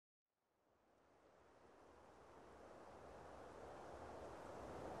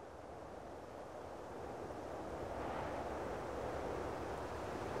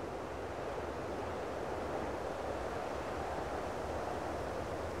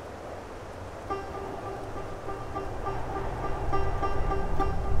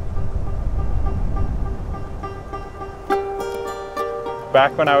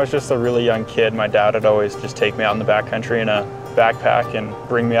Back when I was just a really young kid, my dad would always just take me out in the backcountry in a backpack and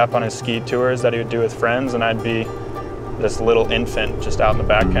bring me up on his ski tours that he would do with friends, and I'd be this little infant just out in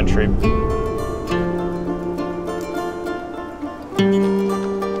the backcountry.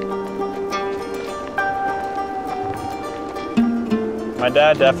 My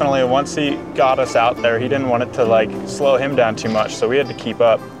dad definitely, once he got us out there, he didn't want it to like slow him down too much, so we had to keep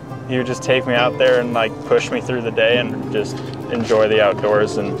up. He would just take me out there and like push me through the day and just enjoy the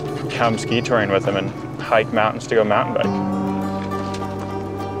outdoors and come ski touring with him and hike mountains to go mountain bike.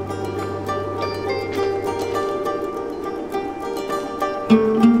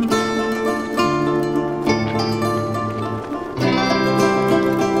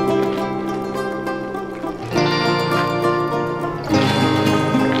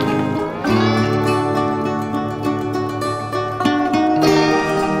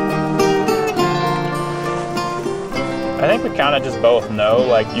 I think we kind of just both know,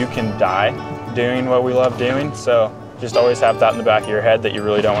 like, you can die doing what we love doing, so just always have that in the back of your head that you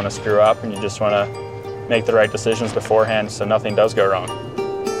really don't want to screw up and you just want to make the right decisions beforehand so nothing does go wrong.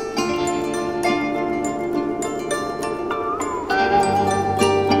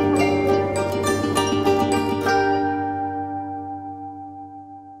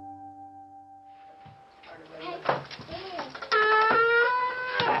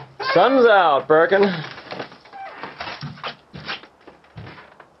 Sun's out, Parkin.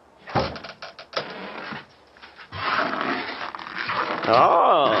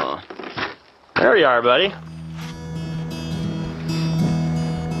 Oh, there you are, buddy.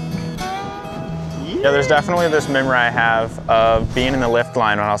 Yeah, there's definitely this memory I have of being in the lift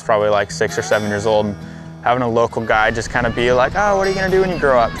line when I was probably like 6 or 7 years old, and having a local guy just kind of be like, oh, what are you gonna do when you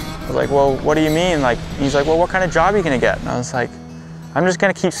grow up? I was like, well, what do you mean? Like, he's like, well, what kind of job are you gonna get? And I was like, I'm just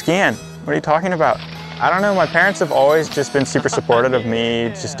gonna keep skiing. What are you talking about? I don't know, my parents have always just been super supportive of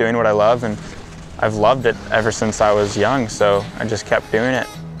me just doing what I love, and I've loved it ever since I was young, so I just kept doing it.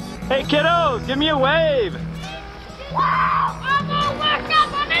 Hey kiddos, give me a wave! Wow, I'm all worked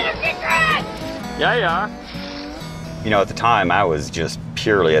up on energy drink! Yeah, you are. You know, at the time, I was just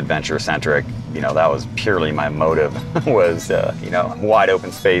purely adventure-centric. You know, that was purely my motive, was, you know, wide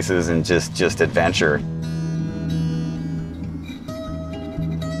open spaces and just adventure.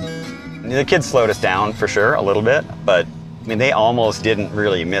 The kids slowed us down, for sure, a little bit, but I mean, they almost didn't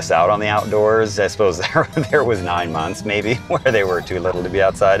really miss out on the outdoors. I suppose there was 9 months, maybe, where they were too little to be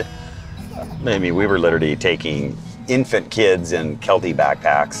outside. I mean, we were literally taking infant kids in Kelty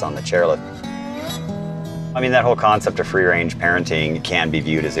backpacks on the chairlift. I mean, that whole concept of free-range parenting can be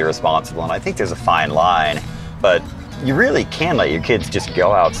viewed as irresponsible, and I think there's a fine line, but you really can let your kids just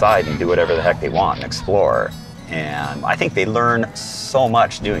go outside and do whatever the heck they want and explore. And I think they learn so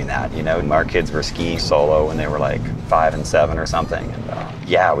much doing that. You know, our kids were skiing solo when they were like 5 and 7 or something. And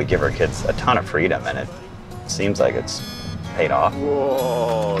yeah, we give our kids a ton of freedom, and it seems like it's paid off.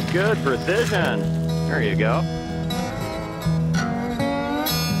 Whoa, good precision. There you go.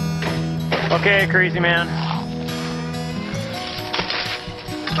 Okay, crazy man.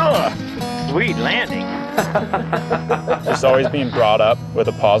 Oh, sweet landing. Just always being brought up with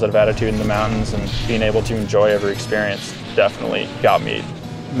a positive attitude in the mountains and being able to enjoy every experience definitely got me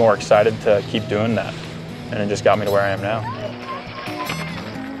more excited to keep doing that. And it just got me to where I am now.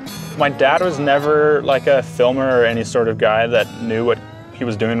 My dad was never like a filmer or any sort of guy that knew what he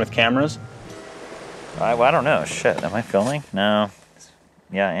was doing with cameras. I don't know. Shit, am I filming? No.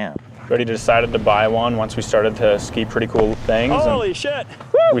 Yeah, I am. But he decided to buy one once we started to ski pretty cool things. Holy shit!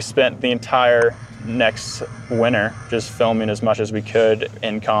 We spent the entire next winter just filming as much as we could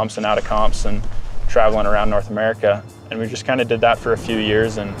in comps and out of comps and traveling around North America. And we just kind of did that for a few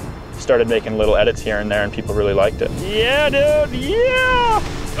years and started making little edits here and there, and people really liked it. Yeah, dude, yeah!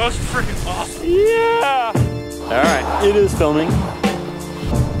 That was freaking awesome. Yeah! All right, it is filming.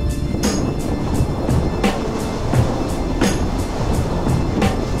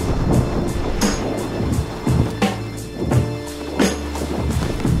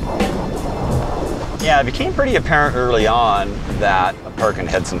 Yeah, it became pretty apparent early on that Parkin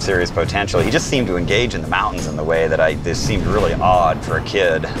had some serious potential. He just seemed to engage in the mountains in the way that this seemed really odd for a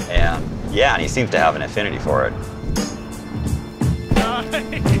kid. And yeah, and he seems to have an affinity for it.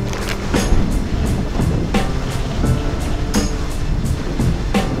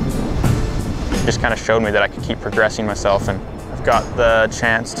 Just kind of showed me that I could keep progressing myself, and I've got the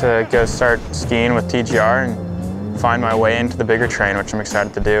chance to go start skiing with TGR and find my way into the bigger train, which I'm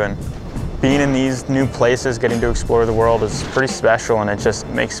excited to do. And being in these new places, getting to explore the world is pretty special, and it just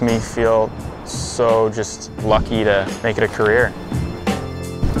makes me feel so just lucky to make it a career.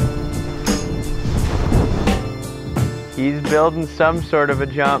 He's building some sort of a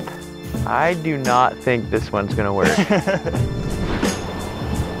jump. I do not think this one's gonna work.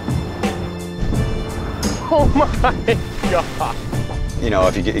 Oh my God. You know,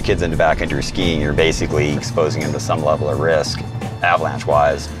 if you get your kids into backcountry skiing, you're basically exposing them to some level of risk,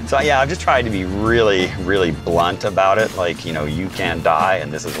 avalanche-wise. So yeah, I've just tried to be really, really blunt about it. Like, you know, you can die,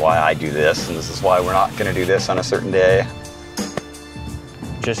 and this is why I do this, and this is why we're not gonna do this on a certain day.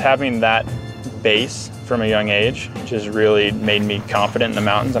 Just having that base from a young age just really made me confident in the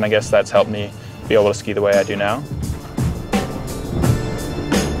mountains, and I guess that's helped me be able to ski the way I do now.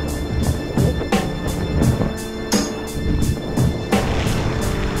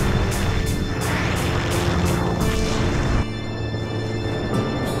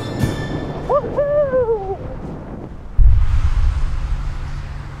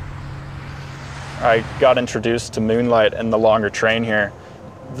 I got introduced to Moonlight and the longer train here.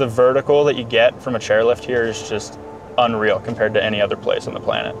 The vertical that you get from a chairlift here is just unreal compared to any other place on the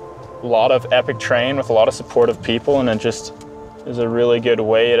planet. A lot of epic terrain with a lot of supportive people, and it just is a really good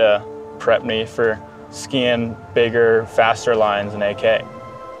way to prep me for skiing bigger, faster lines in AK.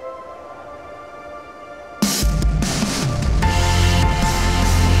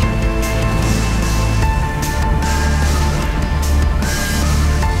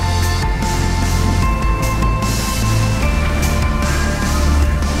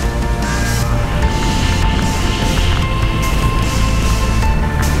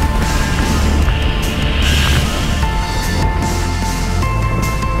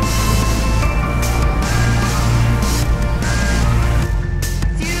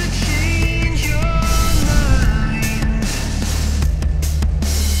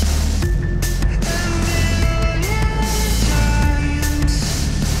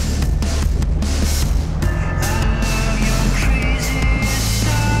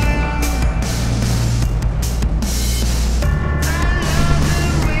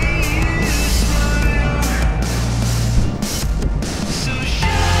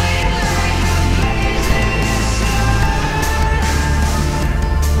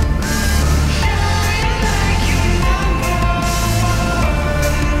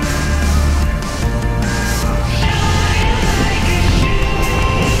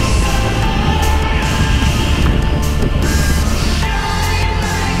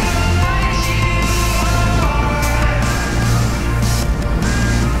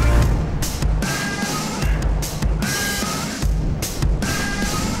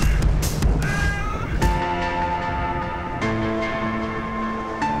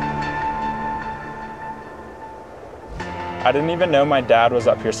 I didn't even know my dad was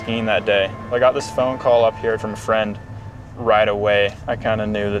up here skiing that day. I got this phone call up here from a friend right away. I kind of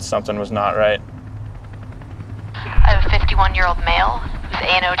knew that something was not right. I have a 51-year-old male who's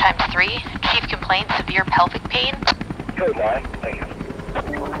ANO ×3. Chief complaint, severe pelvic pain. Code 9, thank you.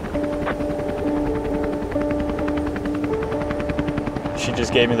 She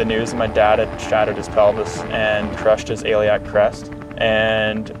just gave me the news that my dad had shattered his pelvis and crushed his iliac crest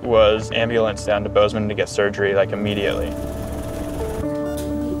and was ambulanced down to Bozeman to get surgery like immediately.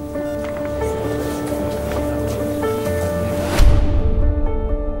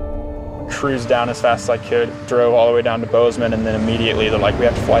 Cruised down as fast as I could, drove all the way down to Bozeman, and then immediately they're like, we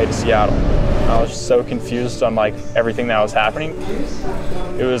have to fly you to Seattle. And I was just so confused on like everything that was happening.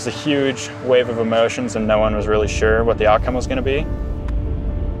 It was a huge wave of emotions and no one was really sure what the outcome was gonna be.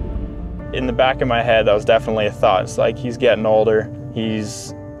 In the back of my head, that was definitely a thought. It's like, he's getting older.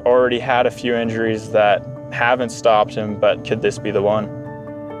 He's already had a few injuries that haven't stopped him, but could this be the one?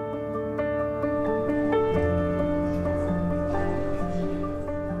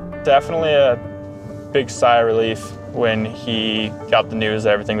 Definitely a big sigh of relief when he got the news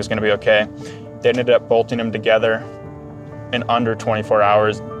that everything was going to be okay. They ended up bolting him together in under 24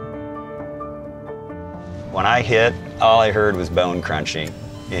 hours. When I hit, all I heard was bone crunching.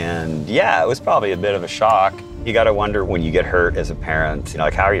 And yeah, it was probably a bit of a shock. You got to wonder when you get hurt as a parent, you know,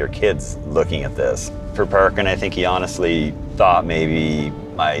 like, how are your kids looking at this? For Parkin, I think he honestly thought maybe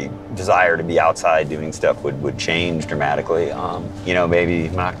my desire to be outside doing stuff would change dramatically. You know, maybe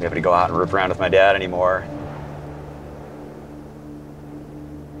I'm not gonna be able to go out and rip around with my dad anymore.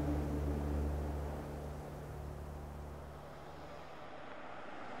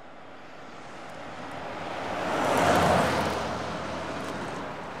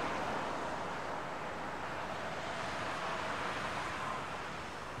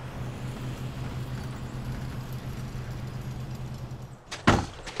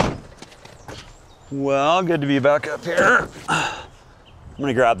 Well, good to be back up here. I'm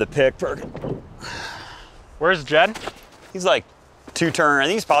gonna grab the pick, Parkin. Where's Jed? He's like two-turn. I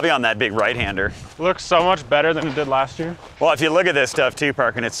think he's probably on that big right-hander. Looks so much better than it did last year. Well, if you look at this stuff too,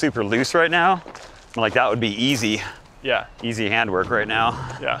 Parkin, it's super loose right now. Like that would be easy. Yeah. Easy handwork right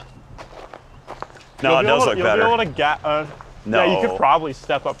now. Yeah. No, it does look better. You'll be able to No. Yeah, you could probably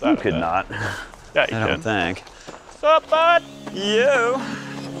step up that. You could not. Yeah, you I don't could. think. What's up, bud? You.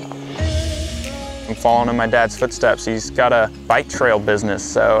 I'm following in my dad's footsteps. He's got a bike trail business,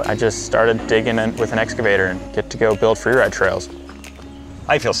 so I just started digging in with an excavator and get to go build freeride trails.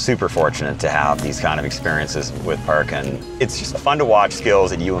 I feel super fortunate to have these kind of experiences with Parkin. It's just fun to watch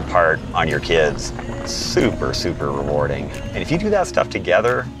skills that you impart on your kids. Super, super rewarding. And if you do that stuff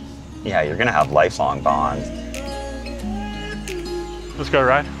together, yeah, you're gonna have lifelong bonds. Let's go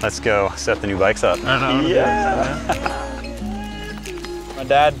ride. Let's go set the new bikes up. I know. Yeah. My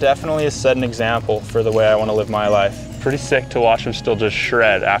dad definitely has set an example for the way I want to live my life. Pretty sick to watch him still just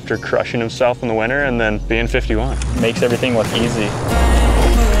shred after crushing himself in the winter and then being 51. Makes everything look easy.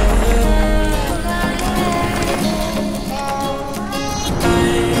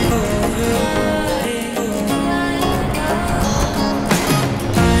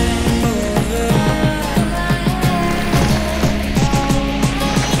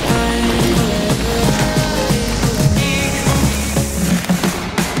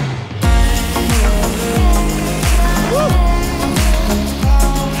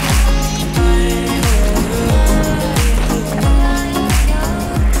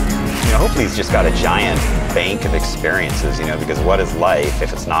 Hopefully he's just got a giant bank of experiences, you know, because what is life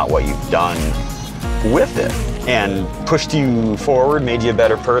if it's not what you've done with it? And pushed you forward, made you a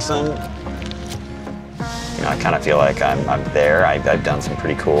better person. You know, I kind of feel like I'm there. I've done some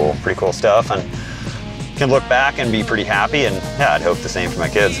pretty cool stuff and can look back and be pretty happy, and yeah, I'd hope the same for my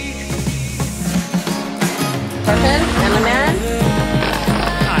kids. Parkin, and the man.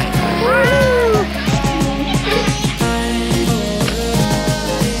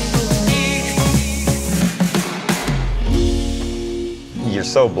 You're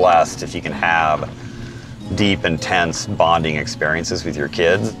so blessed if you can have deep, intense bonding experiences with your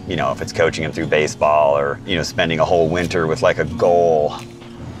kids. You know, if it's coaching them through baseball or, you know, spending a whole winter with like a goal.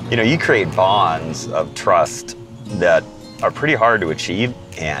 You know, you create bonds of trust that are pretty hard to achieve,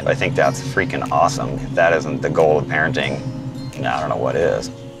 and I think that's freaking awesome. If that isn't the goal of parenting, I don't know what is.